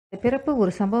பிறப்பு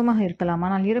ஒரு சம்பவமாக இருக்கலாம்,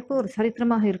 ஆனால் இறப்பு ஒரு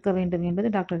சரித்திரமாக இருக்க வேண்டும் என்பது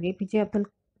டாக்டர் ஏபிஜே அப்துல்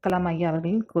கலாம் ஐயா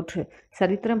அவர்களின் கூற்று.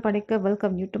 சரித்திரம் படைக்க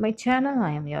welcome you to my channel.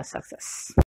 I am your success.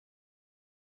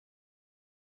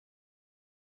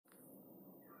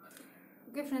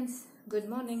 Okay friends, good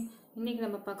morning. இன்னைக்கு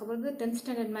நம்ம பார்க்க போகிறது 10th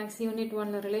standard maths unit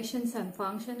 1ல relations and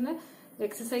ஃபங்க்ஷனில்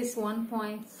எக்ஸசைஸ்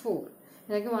 1.4.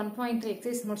 இதுக்கு 1.3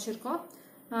 எக்ஸசைஸ் முடிச்சிருக்கோம்.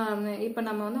 இப்போ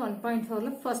நம்ம வந்து 1.4ல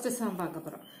ஃபர்ஸ்ட் சம் பார்க்க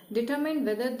போகிறோம். Determine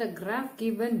whether the graph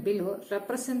given below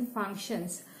represent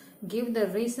functions. Give the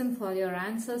reason for your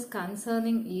answers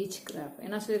concerning each graph.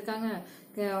 என்ன சொல்லியிருக்காங்க,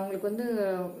 உங்களுக்கு வந்து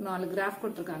 4 கிராஃப்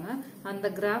கொடுத்துருக்காங்க. அந்த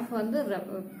கிராஃப் வந்து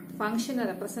ஃபங்க்ஷனை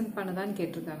ரெப்ரசன்ட் பண்ணுதான்னு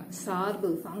கேட்டிருக்காங்க. சார்பு,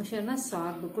 ஃபங்க்ஷன்னா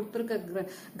சார்பு கொடுத்துருக்க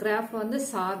கிராஃப் வந்து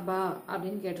சார்பா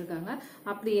அப்படின்னு கேட்டிருக்காங்க.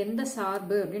 அப்படி எந்த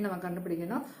சார்பு அப்படின்னு நம்ம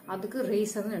கண்டுபிடிக்கணும், அதுக்கு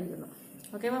ரீசன் எழுதணும்.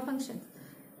 ஓகேவா ஃபங்க்ஷன்?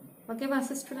 ஓகேவா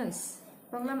ஸ்டூடெண்ட்ஸ்,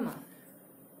 போகலாமா?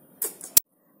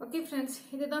 ஓகே ஃப்ரெண்ட்ஸ்,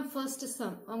 இதுதான் ஃபர்ஸ்ட்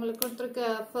சம். உங்களுக்கு கொடுத்துருக்க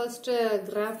ஃபர்ஸ்ட்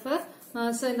கிராஃப்.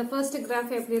 ஸோ இந்த ஃபர்ஸ்ட்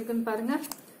கிராஃப் எப்படி இருக்குன்னு பாருங்க.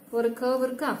 ஒரு கர்வ்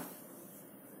இருக்கா?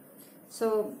 ஸோ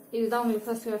இதுதான் உங்களுக்கு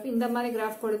ஃபர்ஸ்ட் கிராஃப். இந்த மாதிரி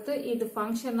கிராஃப் கொடுத்து இது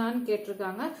ஃபங்க்ஷனான்னு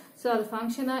கேட்டிருக்காங்க. ஸோ அது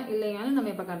ஃபங்க்ஷனா இல்லையான்னு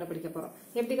நம்ம இப்போ கண்டுபிடிக்க போகிறோம்.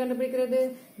 எப்படி கண்டுபிடிக்கிறது?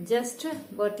 ஜஸ்ட்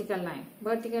வெர்டிக்கல்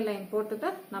லைன் போட்டு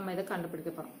தான் நம்ம இதை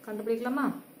கண்டுபிடிக்க போகிறோம். கண்டுபிடிக்கலாமா?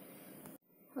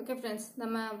 ஓகே ஃப்ரெண்ட்ஸ்,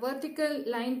 நம்ம வெர்டிக்கல்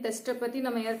லைன் டெஸ்ட்டை பற்றி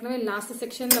நம்ம ஏற்கனவே லாஸ்ட்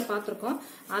செக்ஷனில் பார்த்துருக்கோம்.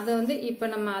 அதை வந்து இப்போ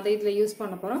நம்ம அதை இதில் யூஸ்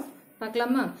பண்ண போகிறோம்.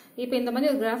 பார்க்கலாமா? இப்போ இந்த மாதிரி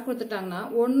ஒரு கிராஃப் கொடுத்துட்டாங்கன்னா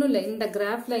ஒன்றும் இல்லை, இந்த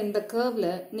கிராஃபில் இந்த கர்வில்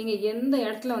நீங்கள் எந்த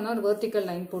இடத்துல வேணாலும் ஒரு வெர்டிக்கல்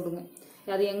லைன் போடுங்க.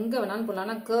 அது எங்கே வேணாலும் போடலாம்,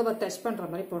 ஆனால் கர்வை டச்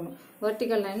பண்ணுற மாதிரி போடணும்.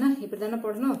 வெர்டிக்கல் லைன்னா இப்படி தானே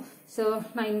போடணும். ஸோ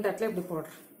நான் இந்த இடத்துல இப்படி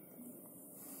போடுறேன்.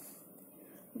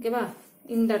 ஓகேவா?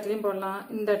 இந்த இடத்துலையும் போடலாம்,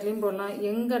 இந்த இடத்துலையும் போடலாம்,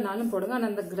 எங்கேனாலும் போடுங்க. ஆனால்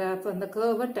அந்த கிராஃப் அந்த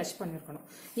கர்வை டச் பண்ணியிருக்கணும்.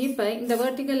 இப்போ இந்த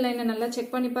வெர்டிக்கல் லைனை நல்லா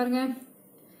செக் பண்ணி பாருங்க.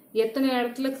 எத்தனை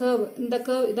இடத்துல கர்வ், இந்த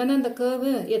கர்வ் இதானே அந்த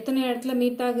கர்வு, எத்தனை இடத்துல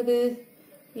மீட் ஆகுது?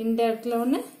 இந்த இடத்துல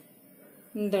ஒன்று,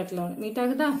 இந்த இடத்துல ஒன்று மீட்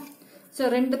ஆகுதா? ஸோ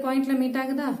 2 பாயிண்ட்ல மீட்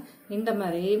ஆகுதா? இந்த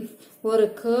மாதிரி ஒரு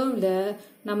கர்வ்ல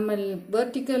நம்ம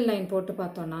வெர்டிக்கல் லைன் போட்டு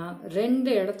பார்த்தோம்னா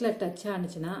 2 இடத்துல டச்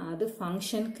ஆனிச்சுன்னா அது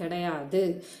ஃபங்க்ஷன் கிடையாது.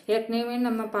 ஏற்கனவே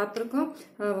நம்ம பார்த்துருக்கோம்,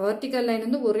 வெர்டிக்கல் லைன்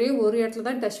வந்து ஒரே ஒரு இடத்துல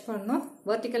தான் டச் பண்ணணும்.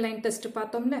 வெர்டிக்கல் லைன் டெஸ்ட்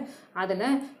பார்த்தோம்ல, அதில்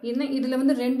இன்னும் இதில்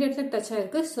வந்து 2 இடத்துல டச்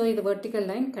ஆயிருக்கு. ஸோ இது வெர்டிக்கல்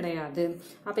லைன் கிடையாது.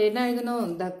 அப்போ என்ன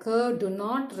எழுதணும்? The curve do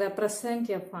not represent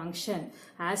a function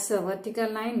as a vertical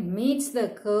line meets the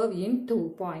curve in 2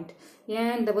 point.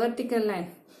 And the vertical line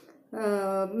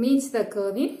meets the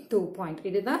curve in 2 point.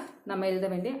 இதுதான் நம்ம எழுத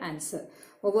வேண்டிய ஆன்சர்.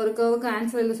 ஒவ்வொரு கர்வுக்கு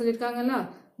ஆன்சர் எழுத சொல்லியிருக்காங்கல்ல.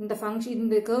 இந்த ஃபங்க்ஷன்,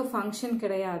 இந்த கர்வ் ஃபங்க்ஷன்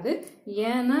கிடையாது.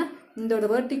 ஏன்னா இதோட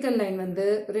வெர்டிக்கல் லைன் வந்து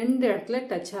 2 இடத்துல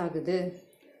டச் ஆகுது.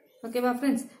 ஓகேவா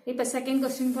ஃப்ரெண்ட்ஸ்? இப்போ செகண்ட்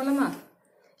கொஸ்டின் போலாமா?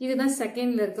 இதுதான்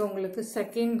செகண்ட்ல இருக்க உங்களுக்கு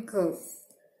செகண்ட் கர்வ்.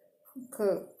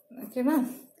 ஓகேவா?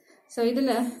 ஸோ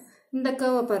இதில் இந்த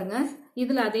கர்வை பாருங்க.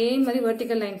 இதில் அதே மாதிரி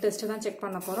வெர்டிக்கல் லைன் டெஸ்ட் தான் செக்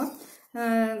பண்ண போகிறோம்.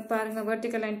 பாருங்க,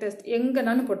 வெர்டிக்கல் லைன் டெஸ்ட்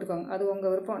எங்கேனாலும் போட்டுக்கோங்க, அது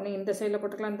உங்கள் விருப்பம். நீங்கள் இந்த சைடில்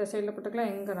போட்டுக்கலாம், இந்த சைடில் போட்டுக்கலாம்,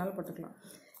 எங்கேனாலும் போட்டுக்கலாம்.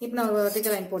 இப்போ நான்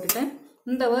வெர்டிக்கல் லைன் போட்டுட்டேன்.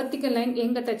 இந்த வெர்டிக்கல் லைன்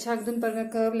எங்கே டச் ஆகுதுன்னு பாருங்க.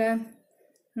 கர்வில்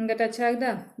இங்கே டச்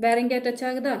ஆகுதா? வேற எங்கேயா டச்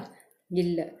ஆகுதா?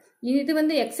 இல்லை. இது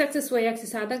வந்து எக்ஸ் ஆக்சிஸ் ஒய்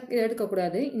ஆக்சிஸ், அதை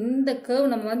எடுக்கக்கூடாது. இந்த கர்வ்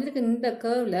நம்ம வந்துருக்கு, இந்த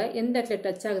கர்வில் எந்த இடத்துல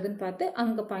டச் ஆகுதுன்னு பார்த்து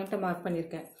அங்கே பாயிண்ட்டை மார்க்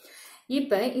பண்ணியிருக்கேன்.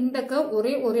 இப்போ இந்த கர்வ்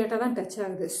ஒரே ஒரு இடத்துல தான் டச்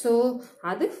ஆகுது. ஸோ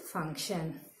அது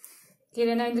ஃபங்க்ஷன்.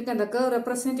 கீழே என்ன இருக்கு? அந்த curve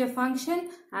represent a function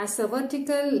as a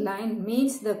vertical line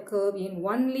meets the curve in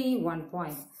only one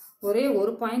point. ஒரே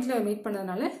ஒரு பாயிண்ட்ல மீட்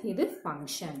பண்ணதுனால இது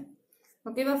ஃபங்க்ஷன்.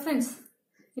 ஓகேவா ஃப்ரெண்ட்ஸ்?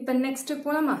 இப்போ நெக்ஸ்ட்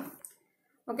போலாமா?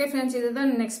 ஓகே ஃப்ரெண்ட்ஸ்,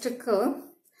 இதுதான் நெக்ஸ்ட் curve.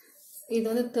 இது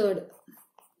வந்து தேர்ட்.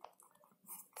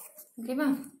 ஓகேவா?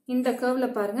 இந்த கர்வ்ல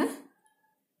பாருங்க,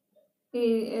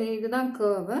 இதுதான்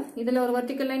கர்வ். இதில் ஒரு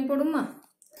வெர்டிக்கல் லைன் போடுமா?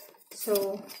 ஸோ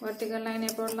வெர்டிக்கல் லைன்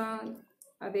போடலாம்,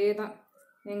 அதே தான்.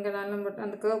 எங்கனாலும்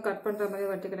அந்த கர்வ் கட் பண்ணுற மாதிரி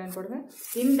வெர்டிக்கல் லைன் போடுங்க.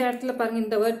 இந்த இடத்துல பாருங்கள்,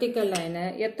 இந்த வெர்டிக்கல் லைனை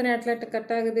எத்தனை இடத்துல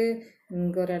கட் ஆகுது?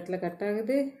 இங்கே ஒரு இடத்துல கட்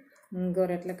ஆகுது, இங்கே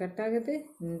ஒரு இடத்துல கட் ஆகுது,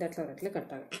 இந்த இடத்துல ஒரு இடத்துல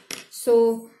கட் ஆகுது. ஸோ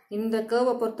இந்த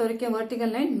கர்வை பொறுத்த வரைக்கும்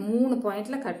வெர்டிக்கல் லைன் 3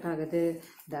 பாயிண்ட்ல கட் ஆகுது.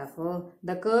 Therefore,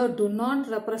 the curve do not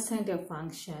represent a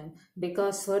function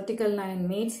because vertical line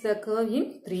meets the curve in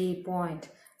 3 point.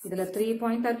 இதில் 3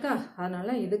 பாயிண்ட் இருக்கா,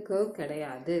 அதனால இது கர்வ்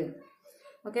கிடையாது.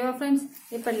 ஓகேவா ஃப்ரெண்ட்ஸ்?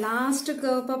 இப்போ லாஸ்ட்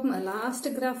கர்வ் பார்ப்போமா? லாஸ்ட்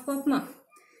கிராஃப் பார்ப்போமா?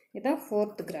 இதான்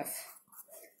 4th கிராஃப்.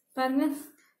 பாருங்க,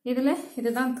 இதில்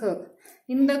இதுதான் கர்வ்.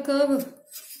 இந்த கர்வ்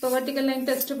இப்போ வெர்டிக்கல் லைன்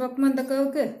டெஸ்ட் பார்ப்போமா? இந்த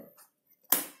கர்வுக்கு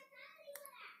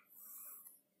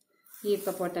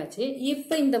இப்போ போட்டாச்சு.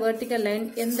 இப்போ இந்த வெர்டிக்கல் லைன்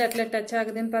எந்த இடத்துல டச்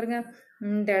ஆகுதுன்னு பாருங்க.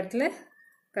 இந்த இடத்துல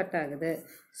கட் ஆகுது.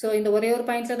 ஸோ இந்த ஒரே ஒரு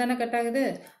பாயிண்ட்ல தானே கட் ஆகுது.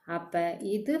 அப்போ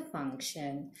இது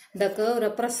function. The curve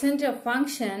represents a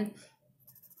function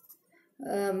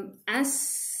as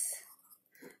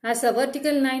as a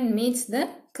vertical line meets the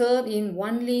curve in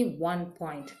only one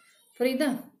point. புரியுதா?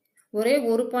 ஒரே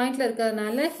ஒரு பாயிண்ட்ல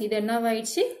இருக்கிறதுனால இது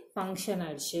என்னவாயிடுச்சு? ஃபங்க்ஷன்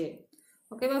ஆயிடுச்சு.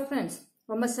 ஓகேவா ஃப்ரெண்ட்ஸ்?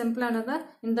 ரொம்ப சிம்பிளானதா.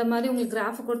 இந்த மாதிரி உங்களுக்கு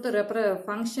கிராஃப் கொடுத்து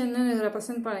ஃபங்க்ஷன்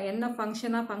ரெப்ரசென்ட் என்ன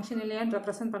ஃபங்க்ஷன் இல்லையான்னு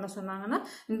ரெப்ரசென்ட் பண்ண சொன்னாங்கன்னா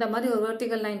இந்த மாதிரி ஒரு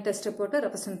வெர்டிகல் லைன் டெஸ்ட் போட்டு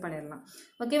ரெப்ரசென்ட் பண்ணிடலாம்.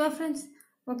 ஓகேவா ஃப்ரெண்ட்ஸ்?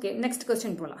 ஓகே, நெக்ஸ்ட்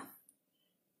क्वेश्चन போலாம்.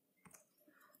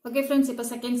 Okay friends, இப்போ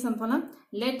second sum போலாம்.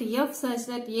 Let f such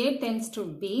that a tends to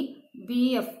b be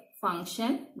a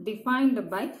function defined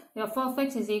by f of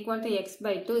x is equal to x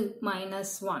by 2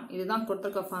 minus 1. இதுதான்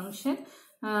கொடுத்திருக்க function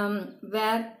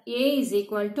where a is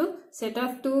equal to set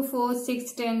of 2, 4,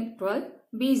 6, 10, 12.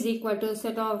 b is equal to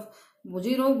set of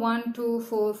 0, 1, 2,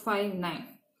 4, 5, 9.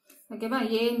 ஓகேவா?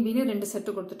 a and b ரெண்டு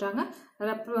set கொடுத்துட்டாங்க.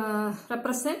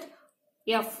 represent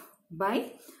f by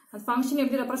function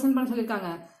எப்படி represent பண்ண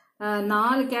சொல்லிருக்காங்க?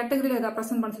 4 கேட்டகரியில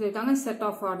represent பண்ண சொல்லிருக்காங்க. செட்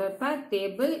ஆஃப் ஆர்டர் பேர்,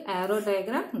 டேபிள், ஏரோ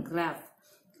டயக்ராம், கிராஃப்.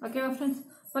 ஓகேவா ஃப்ரெண்ட்ஸ்?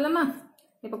 போலாமா?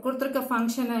 இப்போ கொடுத்துருக்க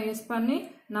ஃபங்க்ஷனை யூஸ் பண்ணி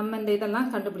நம்ம இந்த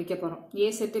இதெல்லாம் கண்டுபிடிக்க போறோம். ஏ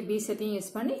செட்டு பி செட்டையும்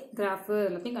யூஸ் பண்ணி கிராஃப்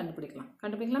எல்லாத்தையும்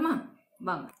கண்டுபிடிக்கலாமா?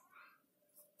 வாங்க.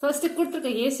 ஃபர்ஸ்ட்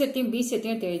கொடுத்துருக்க ஏ செட்டையும் பி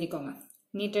செட்டையும் எழுதிக்கோங்க.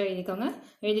 நீட்டாக எழுதிக்கோங்க.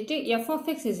 எழுதிட்டு f of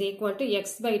x is equal to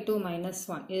x by 2 minus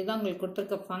 1. இதுதான் உங்களுக்கு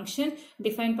கொடுத்துருக்க ஃபங்க்ஷன்.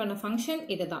 டிஃபைன் பண்ண ஃபங்க்ஷன்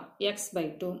இதுதான், x by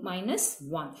 2 minus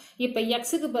 1. இப்போ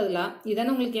xக்கு பதிலாக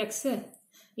இதான உங்களுக்கு x,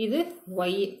 இது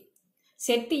y.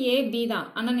 செட்டு a b தான்,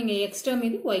 ஆனால் நீங்கள் x டேர்ம்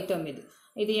இது y டேர்ம்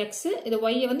இது x, இது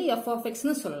y வந்து f of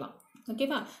xன்னு சொல்லலாம்.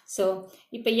 ஓகேவா? ஸோ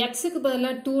இப்போ xக்கு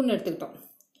பதிலாக 2ன்னு எடுத்துக்கிட்டோம்.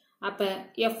 அப்போ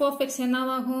f of x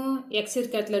என்னவாகும்? x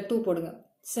இருக்கிறதுல 2 போடுங்க.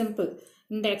 சிம்பிள்.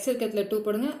 இந்த x இருக்கிறதுல 2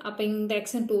 போடுங்க. அப்போ இந்த x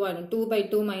 2 ஆயிடும். 2 by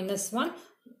 2 minus 1.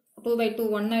 2 by 2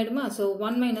 1 ஆயிடுமா? So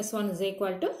 1 minus 1 is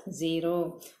equal to 0.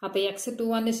 அப்போ x 2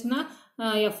 வந்துச்சுன்னா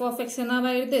f of x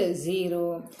என்னவாயிடுது? 0.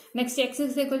 Next x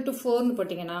is equal to 4ன்னு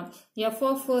போட்டிங்கன்னா f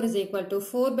of 4 is equal to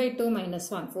 4 by 2 minus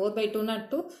 1. 4 by 2 not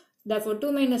 2. Therefore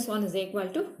 2 minus 1 is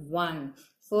equal to 1.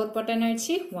 4 போட்டா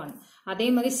என்னாயிடுச்சு? 1. அதே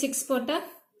மாதிரி 6 போட்டா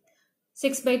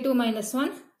 6 by 2 minus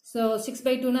 1. So 6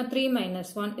 by 2 na 3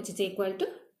 minus 1 which is equal to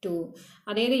 2.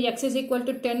 அதே x is equal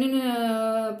to 10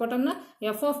 போட்டோம்னா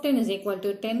f of 10 is equal to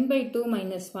 10 by 2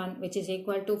 minus 1 which is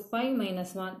equal to 5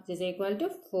 minus 1 which is equal to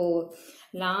 4.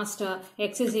 Last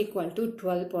x is equal to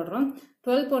 12 போடுறோம்.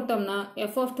 12 போட்டோம்னா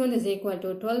f of 12 is equal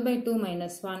to 12 by 2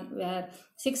 minus 1 where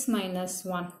 6 minus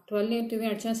 1. 12 2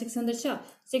 அடிச்சா 6 வந்துச்சா?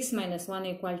 6 minus 1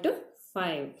 equal to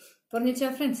 5.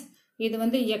 புரிஞ்சுச்சா friends? இது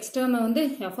வந்து x term வந்து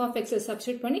f of x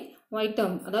substitute பண்ணி y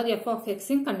term அதாவது f of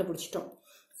x கண்டுபிடிச்சிட்டோம்.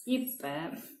 இப்போ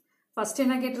ஃபர்ஸ்ட்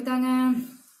என்ன கேட்டிருக்காங்க?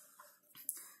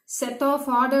 Set of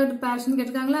ordered பேர்ஸ்ன்னு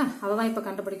கேட்டிருக்காங்களா? அதான் இப்போ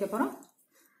கண்டுபிடிக்க போகிறோம்.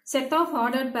 செட் ஆஃப்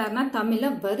ஆர்டர்டு பேர்னா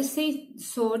தமிழில் வரிசை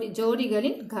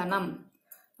ஜோடிகளின் கணம்.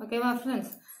 ஓகேவா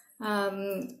ஃப்ரெண்ட்ஸ்?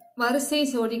 வரிசை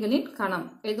ஜோடிகளின் கணம்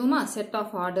எதுவுமா? செட்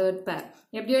ஆஃப் ஆர்டர்டு பேர்.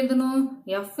 எப்படி எழுதணும்?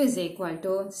 f is equal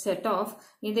to set of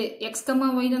இது x,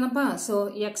 y தானப்பா. ஸோ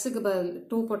xக்கு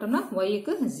 2 போட்டோம்னா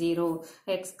yக்கு 0,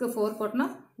 xக்கு 4 போட்டோம்னா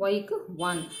yக்கு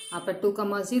 1. அப்போ 2,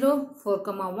 0,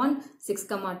 4, 1, 6,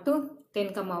 2,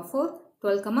 10, 4,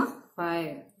 12,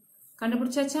 5.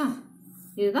 கண்டுபிடிச்சாச்சா?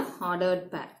 இதுதான் ஆர்டர்டு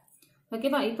பேர்.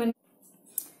 ஓகேவா? இப்போ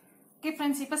ஓகே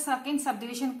ஃப்ரெண்ட்ஸ், இப்போ செகண்ட்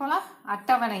சப்டிவிஷன் போகலாம்.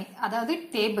 அட்டவணை அதாவது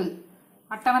டேபிள்.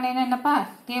 அட்டவணைனா என்னப்பா?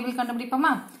 டேபிள்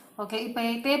கண்டுபிடிப்போமா? ஓகே, இப்போ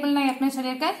டேபிள்னா ஏற்கனவே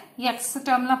சொல்லியிருக்கேன். எக்ஸ்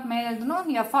டேர்ம்லாம் மேலே எழுதணும்,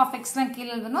 எஃப் ஆஃப் எக்ஸ்லாம் கீழே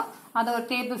எழுதணும். அதை ஒரு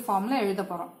டேபிள் ஃபார்மில் எழுத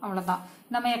போகிறோம். அவ்வளோதான்.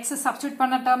 நம்ம எக்ஸ் சப்ஸ்டியூட்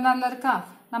பண்ண டேர்ம்லாம் அதில் இருக்கா?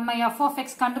 நம்ம எஃப் ஆஃப்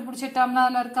எக்ஸ் கண்டுபிடிச்ச டேர்ம்லாம்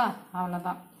அதில் இருக்கா?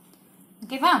 அவ்வளோதான்.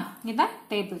 ஓகேவா? இதுதான்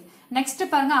டேபிள்.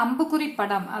 நெக்ஸ்ட் பாருங்க, அம்புக்குறி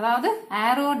படம் அதாவது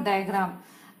ஏரோ டயக்ராம்.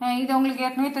 இது உங்களுக்கு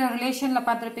ஏற்கனவே ரிலேஷனில்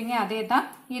பார்த்துருப்பீங்க. அதே தான்.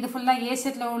 இது ஃபுல்லாக ஏ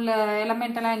செட்டில் உள்ள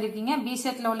எலமெண்ட் எல்லாம் எழுதிருக்கீங்க, பி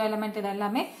செட்டில் உள்ள எலமெண்ட் இது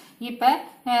எல்லாமே. இப்போ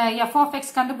எஃப் ஆஃப்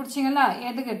எக்ஸ் கண்டுபிடிச்சிங்களா?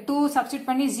 எதுக்கு? 2 சப்ஸ்டியூட்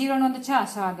பண்ணி 0ன்னு வந்துச்சா?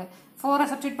 ஸோ அது 4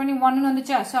 சப்ஸ்டியூட் பண்ணி 1ன்னு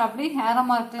வந்துச்சா? ஸோ அப்படி ஏரோ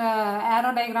மார்க்கில்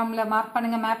ஏரோ டயக்ராமில் மார்க்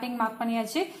பண்ணுங்க. மேப்பிங் மார்க்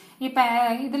பண்ணியாச்சு. இப்போ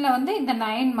இதில் வந்து இந்த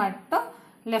 9 மட்டும்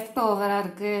லெஃப்ட் ஓவராக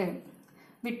இருக்குது,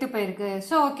 விட்டு போயிருக்கு.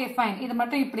 ஸோ ஓகே ஃபைன், இது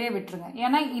மட்டும் இப்படியே விட்டுருங்க.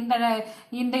 ஏன்னா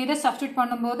இந்த இதை சப்ஸ்டியூட்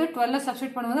பண்ணும்போது 12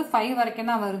 சப்ஸ்டியூட் பண்ணும்போது 5 வரைக்கும்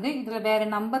தான் வருது. இதில் வேற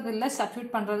நம்பர் இல்லை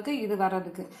சப்ஸ்டியூட் பண்ணுறதுக்கு, இது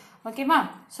வர்றதுக்கு. ஓகேவா?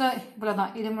 ஸோ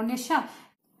இவ்வளோதான். இது முடிச்சா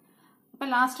இப்போ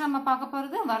லாஸ்ட் நம்ம பார்க்க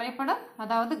போகிறது வரைபடம்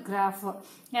அதாவது கிராஃப்.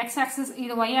 எக்ஸ் ஆக்சிஸ்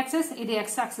இது ஒய் ஆக்சிஸ், இது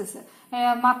எக்ஸ் ஆக்சிஸ்.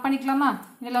 மார்க் பண்ணிக்கலாமா?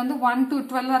 இதில் வந்து 1 to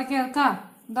 12 வரைக்கும் இருக்கா?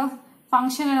 இதோ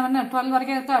ஃபங்க்ஷன் என்ன 12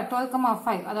 வரைக்கும் இருக்கா?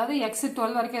 12,5 அதாவது எக்ஸ்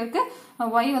 12 வரைக்கும் இருக்கு,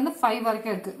 ஒய் வந்து 5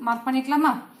 வரைக்கும் இருக்கு. மார்க்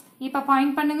பண்ணிக்கலாமா? இப்போ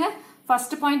பாயிண்ட் பண்ணுங்க.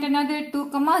 ஃபர்ஸ்ட் பாயிண்ட் என்னது?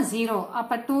 2,0.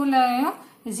 அப்போ 2லயும்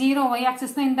 0 ஒய்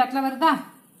ஆக்சிஸ் தான் இந்த இடத்துல வருதா?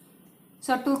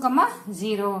 ஸோ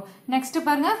 2,0. நெக்ஸ்ட்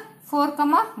பாருங்க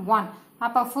 4,1.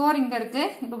 அப்போ 4 இங்க இருக்கு,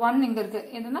 இது 1 இங்க இருக்கு.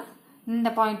 எதுனா இந்த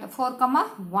பாயிண்ட்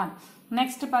 4,1.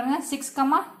 நெக்ஸ்ட் பாருங்க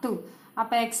 6,2.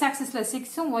 அப்போ எக்ஸ் ஆக்சிஸில்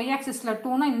 6ம் ஒய் ஆக்சிஸில்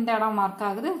 2னா இந்த இடம் மார்க்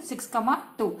ஆகுது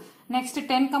 6,2. நெக்ஸ்ட்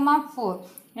 10,4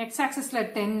 எக்ஸ் ஆக்சிஸில்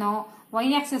 10ம்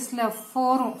ஒய் ஆக்சிஸில்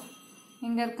 4ம்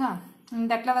இங்கே இருக்கா இந்த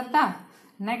இடத்துல வருதா.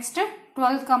 நெக்ஸ்ட்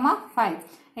 12,5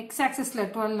 எக்ஸ் ஆக்சிஸில்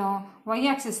 12ம் ஒய்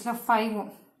ஆக்சிஸில்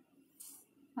 5ம்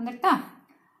வந்துட்டா.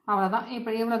 அவ்வளோதான்.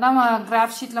 இப்போ இவ்வளோதான்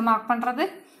கிராஃப் ஷீட்டில் மார்க் பண்ணுறது.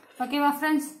 ஓகேவா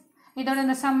ஃப்ரெண்ட்ஸ், இதோட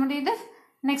இந்த சம் முடியுது.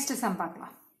 நெக்ஸ்ட் சம்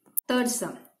பார்க்கலாம். Third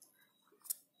sum.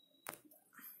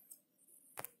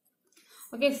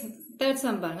 Okay, third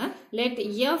sum பாருங்க. Let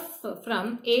f from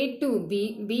a to b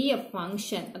be a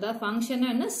function. அதாவது function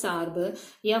என்ன சார்பு.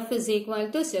 f is equal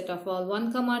to set of all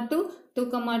 1,2,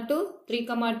 2,2,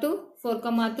 3,2,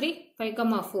 4,3,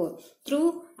 5,4 through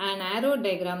an arrow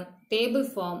diagram, table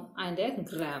form and a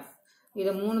graph.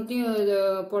 இதை மூணுத்தையும்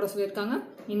போட சொல்லியிருக்காங்க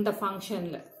இந்த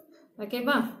ஃபங்க்ஷனில்.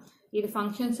 ஓகேவா, இது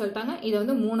ஃபங்க்ஷன் சொல்லிட்டாங்க. இதை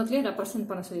வந்து மூணுத்துலேயும் ரெப்ரசன்ட்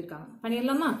பண்ண சொல்லியிருக்காங்க.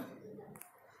 பண்ணிடலாமா?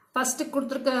 ஃபஸ்ட்டு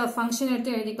கொடுத்துருக்க ஃபங்க்ஷன்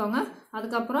எடுத்து எழுதிக்கோங்க.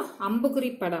 அதுக்கப்புறம் அம்புக்குறி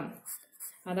படம்,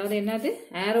 அதாவது என்னது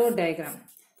ஆரோ டயக்ராம்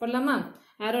போடலாமா?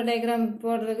 ஆரோ டயக்ராம்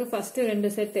போடுறதுக்கு ஃபஸ்ட்டு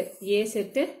 2 செட்டு, ஏ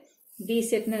செட்டு பி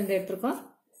செட்னு எடுத்துருக்கோம்.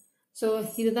 ஸோ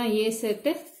இதுதான் ஏ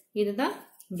செட்டு, இதுதான்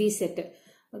பி செட்டு.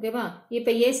 ஓகேவா,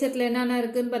 இப்போ ஏ செட்டில் என்னென்ன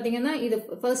இருக்குதுன்னு பார்த்தீங்கன்னா இது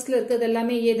ஃபர்ஸ்ட்டில் இருக்கிறது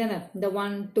எல்லாமே ஏ தானே. இந்த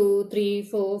 1 2 3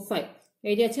 4 5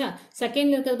 எழுதியாச்சா.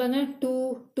 செகண்டில் இருக்கிறது பாருங்க 2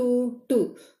 2 2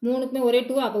 மூணுக்குமே ஒரே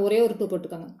 2, அப்போ ஒரே ஒரு 2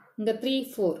 போட்டுக்காங்க. இங்கே 3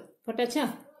 4 போட்டாச்சா.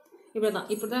 இப்படி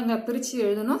தான் இங்கே பிரித்து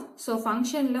எழுதணும். ஸோ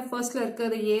ஃபங்க்ஷனில் ஃபர்ஸ்ட்டில்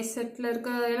இருக்கிறது ஏ செட்டில்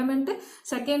இருக்கிற எலிமெண்ட்டு,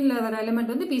 செகண்டில் வர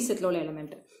எலிமெண்ட் வந்து பி செட்டில் உள்ள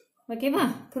எலிமெண்ட்டு. ஓகேவா,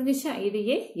 புரிஞ்சிச்சா? இது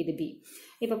ஏ இது பி.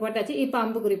 இப்போ போட்டாச்சு. இப்போ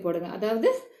அம்புக்குறி போடுங்க, அதாவது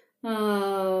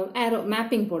ஆரோ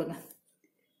மேப்பிங் போடுங்க.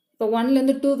 இப்போ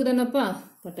 1லேருந்து 2க்கு தானேப்பா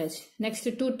போட்டாச்சு. Next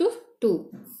 2 to 2,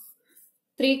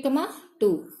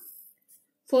 3,2,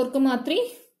 4,3,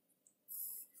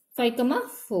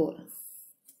 5,4.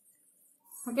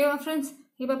 ஓகேவா ஃப்ரெண்ட்ஸ்,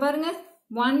 இப்போ பாருங்க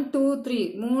 1 2 3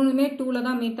 மூணுமே 2ல்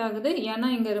தான் மீட் ஆகுது. ஏன்னா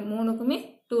இங்கே மூணுக்குமே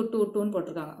 2 2 2ன்னு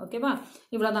போட்டிருக்காங்க. ஓகேவா,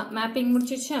 இவ்வளோதான். மேப்பிங்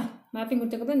முடிச்சிடுச்சா? மேப்பிங்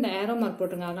முடிச்சதுக்கப்புறம் இந்த ஏரோ மார்க்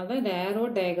போட்டுருங்க. அதனால தான் இந்த ஏரோ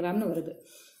டயக்ராம்னு வருது.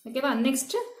 ஓகேவா,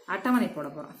 நெக்ஸ்ட் அட்டவணை போட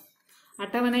போகிறோம்.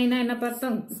 அட்டவணைனா என்ன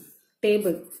பார்த்தோம்?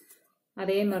 டேபிள்.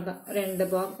 அதே மாதிரி தான் 2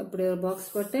 பாக்ஸ், இப்படி ஒரு பாக்ஸ்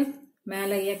போட்டு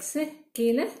மேலே எக்ஸு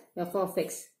கீழே எஃப் ஆஃப்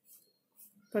எக்ஸ்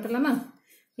போட்டுடலாமா?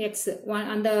 எக்ஸ்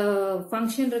அந்த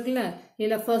ஃபங்க்ஷன் இருக்குல்ல,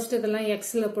 இதில் ஃபர்ஸ்ட் இதெல்லாம்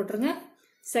எக்ஸில் போட்டுருங்க.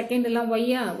 செகண்ட் எல்லாம்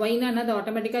ஒய்யா, ஒய்னா என்னது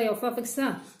ஆட்டோமேட்டிக்காக எஃப் ஆஃப் எக்ஸா.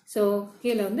 ஸோ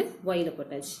கீழே வந்து ஒயில்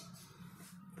போட்டாச்சு.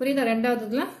 புரியுதா?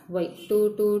 ரெண்டாவதுலாம் ஒய் 2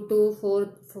 2 2 4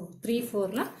 3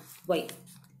 4லாம் ஒய்.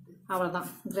 அவ்வளோதான்,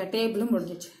 டேபிளும்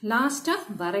முடிஞ்சிச்சு.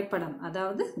 லாஸ்ட்டாக வரைபடம்,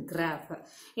 அதாவது கிராஃப்.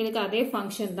 இதுக்கு அதே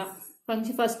ஃபங்க்ஷன் தான்.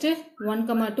 ஃபர்ஸ்ட்டு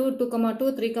 1,2 2,2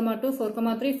 3,2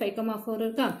 4,3 5,4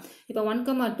 இருக்கா. இப்போ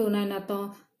 1,2னா என்ன அர்த்தம்?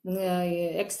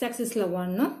 எக்ஸ் ஆக்சிஸில்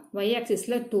 1ம் ஒய்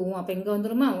ஆக்சிஸில் 2ம். அப்போ இங்கே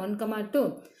வந்துருமா 1,2.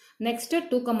 நெக்ஸ்ட்டு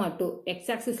 2,2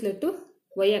 எக்ஸ் ஆக்சிஸில் 2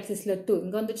 ஒய் ஆக்சிஸில் 2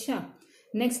 இங்கே வந்துடுச்சா.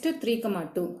 நெக்ஸ்ட்டு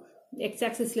 3,2 எக்ஸ்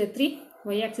ஆக்சிஸில் 3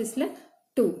 ஒய் ஆக்சிஸில்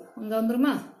 2 இங்கே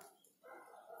வந்துருமா.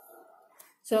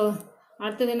 ஸோ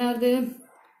அடுத்தது என்ன வருது?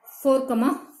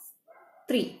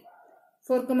 4,3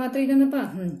 4,3 தானேப்பா.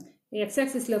 எக்ஸ்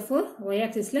ஆக்சிஸில் 4 ஒய்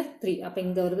ஆக்சிஸில் 3, அப்போ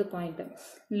இங்கே வருது பாயிண்ட்.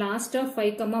 லாஸ்ட்டாக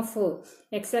 5,4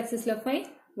 எக்ஸ் ஆக்சிஸில் 5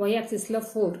 ஒய் ஆக்சிஸில்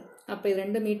 4, அப்போ இது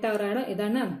 2 மீட் ஆகிற இடம்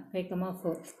இதானே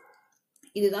 5,4.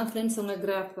 இதுதான் ஃப்ரெண்ட்ஸ் உங்கள்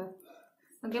கிராஃப்.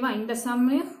 ஓகேவா, இந்த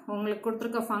சம்மையும் உங்களுக்கு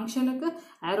கொடுத்துருக்க ஃபங்க்ஷனுக்கு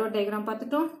ஆரோ டயக்ராம்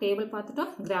பார்த்துட்டோம், டேபிள்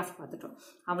பார்த்துட்டோம், கிராஃப் பார்த்துட்டோம்.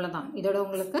 அவ்வளோதான், இதோட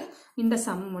உங்களுக்கு இந்த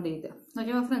சம் முடியுது.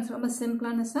 ஓகேவா ஃப்ரெண்ட்ஸ், ரொம்ப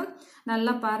சிம்பிளான சம்.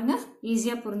 நல்லா பாருங்கள்,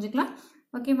 ஈஸியாக புரிஞ்சுக்கலாம்.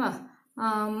 ஓகேவா,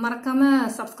 மறக்காமல்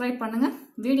சப்ஸ்கிரைப் பண்ணுங்கள்.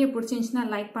 வீடியோ பிடிச்சிருந்துச்சுன்னா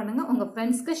லைக் பண்ணுங்கள், உங்கள்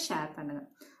ஃப்ரெண்ட்ஸ்க்கு ஷேர் பண்ணுங்கள்.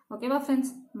 ஓகேவா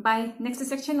ஃப்ரெண்ட்ஸ், பாய். நெக்ஸ்ட்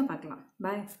செக்ஷனில் பார்க்கலாம்.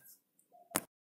 பாய்.